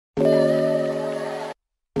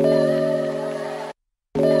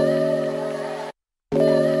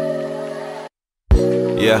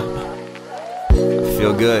Yeah, I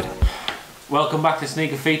feel good. Welcome back to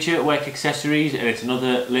Sneaker Feature, Work Accessories, and it's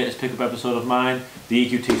another latest pickup episode of mine, the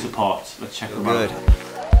EQT supports. Let's check them out.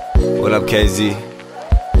 What up, KZ?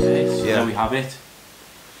 Okay, so there we have it.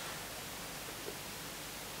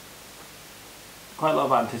 Quite a lot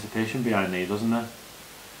of anticipation behind these, wasn't there?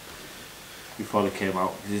 Before they came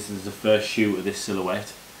out, because this is the first shoe of this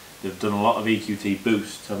silhouette. They've done a lot of EQT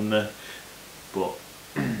boosts, haven't they? But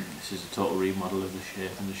this is a total remodel of the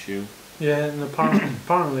shape and the shoe. Yeah, and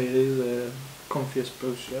apparently it is the comfiest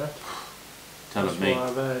boost yet. Telling me. What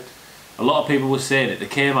I've heard. A lot of people were saying it. They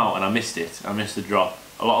came out and I missed it. I missed the drop.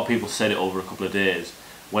 A lot of people said it over a couple of days.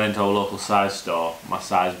 Went into a local size store. My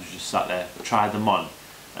size was just sat there. Tried them on,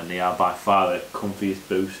 and they are by far the comfiest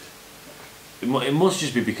boost. It must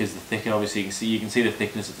just be because the thicker. Obviously, you can see the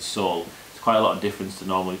thickness of the sole. It's quite a lot of difference to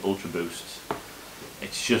normally Ultra Boosts.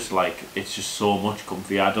 It's just so much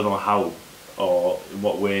comfier. I don't know how or in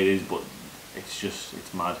what way it is, but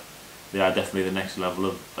it's mad. They are definitely the next level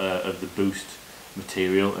of the boost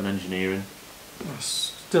material and engineering. I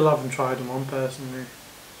still haven't tried them on personally,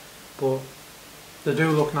 but they do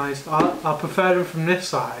look nice. I prefer them from this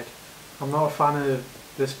side. I'm not a fan of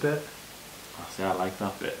this bit. See, I like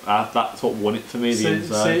that bit. That's what won it for me. The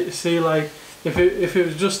inside. See, like if it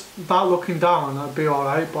was just that looking down, I'd be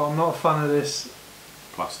alright. But I'm not a fan of this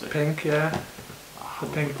plastic. Pink, yeah. The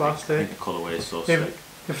pink plastic. I think the colourway is so sick.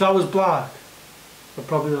 If that was black, I'd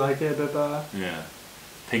probably like it a bit better. Yeah.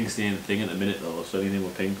 Pink's the thing at the minute though, so anything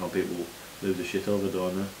with pink on people lose the shit over,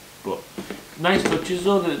 don't they? But nice touches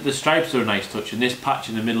though. The stripes are a nice touch, and this patch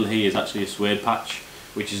in the middle here is actually a suede patch,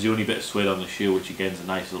 which is the only bit of suede on the shoe, which again is a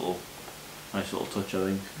nice little touch, I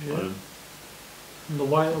think. Yeah. And the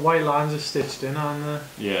white lines are stitched in, aren't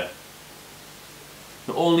they? Yeah.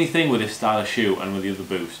 The only thing with this style of shoe and with the other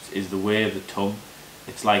boosts is the way of the tongue.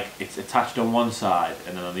 It's like it's attached on one side,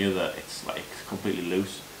 and then on the other it's like completely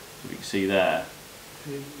loose. If you can see there.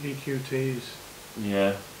 EQTs.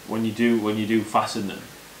 Yeah. When you do fasten them,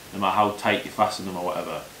 no matter how tight you fasten them or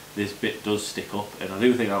whatever, this bit does stick up, and I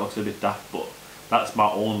do think that looks a bit daft, but that's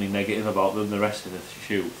my only negative about them. The rest of the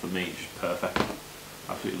shoe, for me, is just perfect.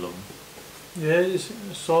 Absolutely love them. Yeah, it's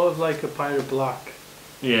sort of like a pirate black.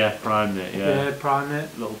 Yeah, primed it, yeah. Yeah, primed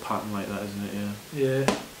it. Little pattern like that, isn't it, yeah?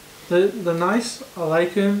 Yeah. They're nice, I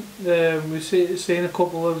like them. We've seen a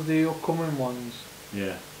couple of the upcoming ones.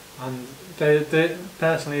 Yeah. And they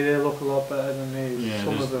personally, they look a lot better than these. Yeah,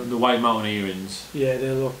 some of them. The white mountain earrings. Yeah,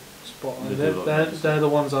 they look spot on. Nice. They're the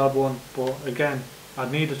ones I'd want, but again,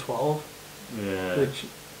 I'd need a 12. Yeah. Which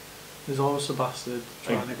is always a bastard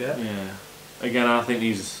trying to get. Yeah. Again, I think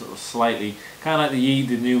these are sort of slightly, kind of like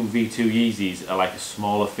the new V2 Yeezys are like a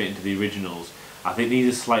smaller fit into the originals. I think these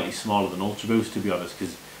are slightly smaller than Ultra Boost, to be honest,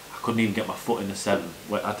 because I couldn't even get my foot in the 7.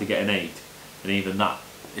 I had to get an 8, and even that,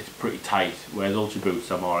 it's pretty tight. Whereas Ultra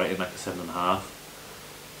Boost, I'm alright in like a 7.5.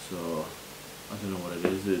 So I don't know what it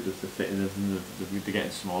is. It's just the fitting of them. They're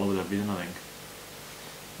getting smaller with everything, I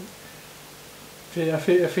think. I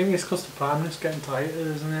think it's because the primer's getting tighter,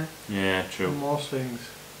 isn't it? Yeah, true. For most things.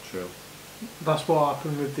 True. That's what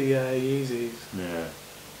happened with the Yeezys. Yeah.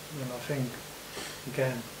 And I think,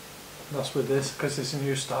 again, that's with this, because it's a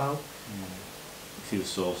new style. You see the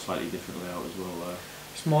sole slightly differently out as well.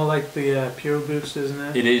 It's more like the Pure Boost, isn't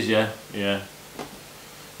it? It is, yeah, yeah.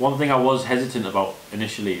 One thing I was hesitant about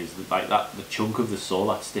initially is that, the chunk of the sole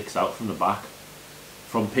that sticks out from the back.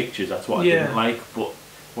 From pictures, that's what I didn't like, but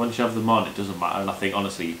once you have them on, it doesn't matter. And I think,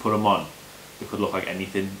 honestly, you put them on, they could look like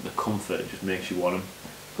anything. The comfort just makes you want them.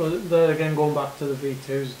 But then again, going back to the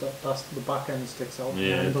V2s, that's the back end sticks out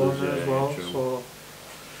as well. So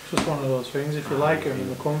it's just one of those things. If you like them and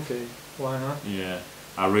they're comfy, why not? Yeah,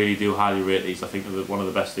 I really do highly rate these. I think they're one of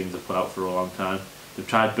the best things they've put out for a long time. They've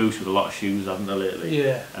tried boost with a lot of shoes, haven't they, lately?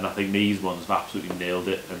 Yeah. And I think these ones have absolutely nailed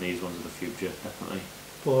it, and these ones are the future, definitely.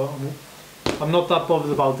 But I'm not that bothered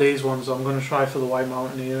about these ones. I'm going to try for the white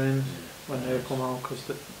mountain earrings when they come out, because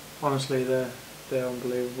honestly they're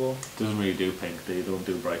unbelievable. Doesn't really do pink, do you? Don't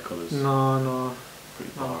do bright colours. No.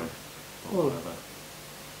 Pretty boring. Well,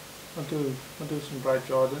 I do some bright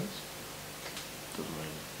Jordans. Doesn't really.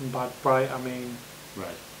 And by bright I mean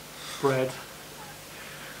bread.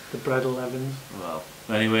 The bread 11s. Well,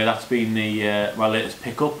 anyway, that's been the my latest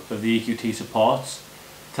pickup of the EQT supports.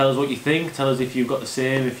 Tell us what you think. Tell us if you've got the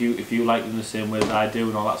same, if you like them the same way as I do,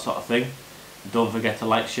 and all that sort of thing. And don't forget to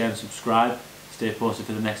like, share, and subscribe. Stay posted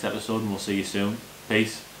for the next episode, and we'll see you soon.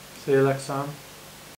 Peace. See you next time.